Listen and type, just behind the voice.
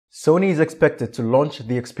Sony is expected to launch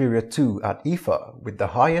the Xperia 2 at IFA with the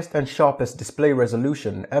highest and sharpest display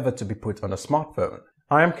resolution ever to be put on a smartphone.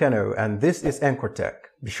 I am Keno and this is Encore Tech.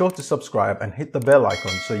 Be sure to subscribe and hit the bell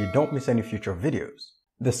icon so you don't miss any future videos.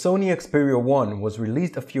 The Sony Xperia 1 was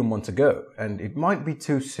released a few months ago and it might be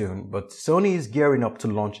too soon, but Sony is gearing up to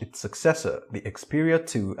launch its successor, the Xperia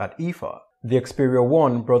 2 at IFA. The Xperia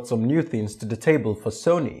 1 brought some new things to the table for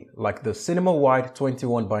Sony, like the cinema-wide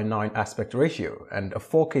 21:9 aspect ratio and a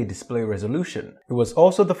 4K display resolution. It was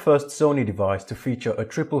also the first Sony device to feature a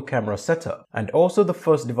triple camera setup, and also the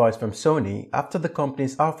first device from Sony after the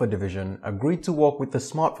company's Alpha division agreed to work with the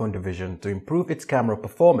smartphone division to improve its camera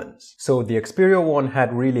performance. So the Xperia 1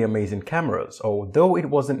 had really amazing cameras, although it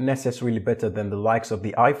wasn't necessarily better than the likes of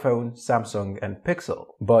the iPhone, Samsung and Pixel.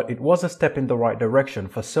 But it was a step in the right direction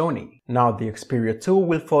for Sony. Now the Xperia 2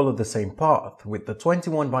 will follow the same path with the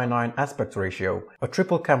 21:9 aspect ratio, a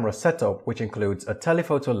triple camera setup which includes a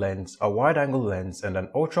telephoto lens, a wide-angle lens and an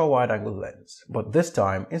ultra-wide-angle lens. But this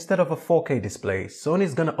time, instead of a 4K display,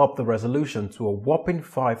 Sony's gonna up the resolution to a whopping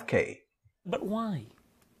 5K. But why?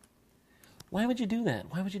 Why would you do that?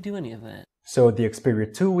 Why would you do any of that? So the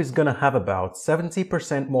Xperia 2 is gonna have about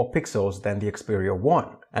 70% more pixels than the Xperia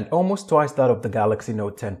 1 and almost twice that of the Galaxy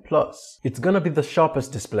Note 10 Plus. It's gonna be the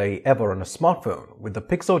sharpest display ever on a smartphone with a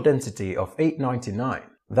pixel density of 899.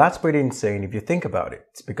 That's pretty insane if you think about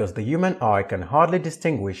it, because the human eye can hardly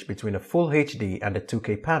distinguish between a full HD and a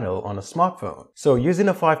 2K panel on a smartphone. So using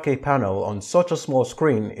a 5K panel on such a small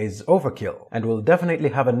screen is overkill and will definitely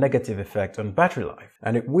have a negative effect on battery life,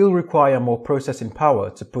 and it will require more processing power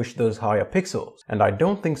to push those higher pixels. And I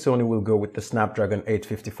don't think Sony will go with the Snapdragon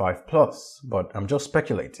 855 Plus, but I'm just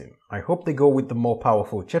speculating. I hope they go with the more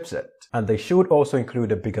powerful chipset. And they should also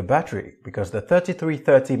include a bigger battery, because the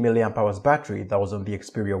 3330 mAh battery that was on the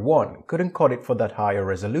Xperia 1 couldn't cut it for that higher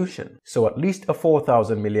resolution, so at least a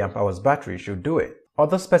 4000 mAh battery should do it.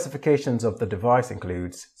 Other specifications of the device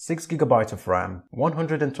includes 6GB of RAM,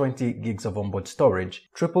 128GB of onboard storage,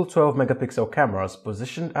 triple 12MP cameras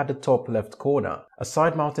positioned at the top left corner, a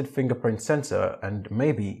side-mounted fingerprint sensor, and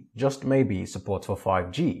maybe, just maybe, support for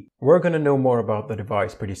 5G. We're gonna know more about the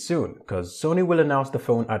device pretty soon, because Sony will announce the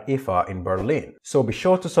phone at IFA in Berlin. So be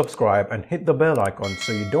sure to subscribe and hit the bell icon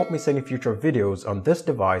so you don't miss any future videos on this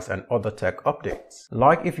device and other tech updates.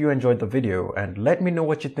 Like if you enjoyed the video and let me know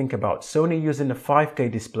what you think about Sony using a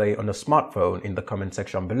 5K display on a smartphone in the comment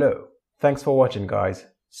section below. Thanks for watching guys,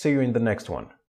 see you in the next one.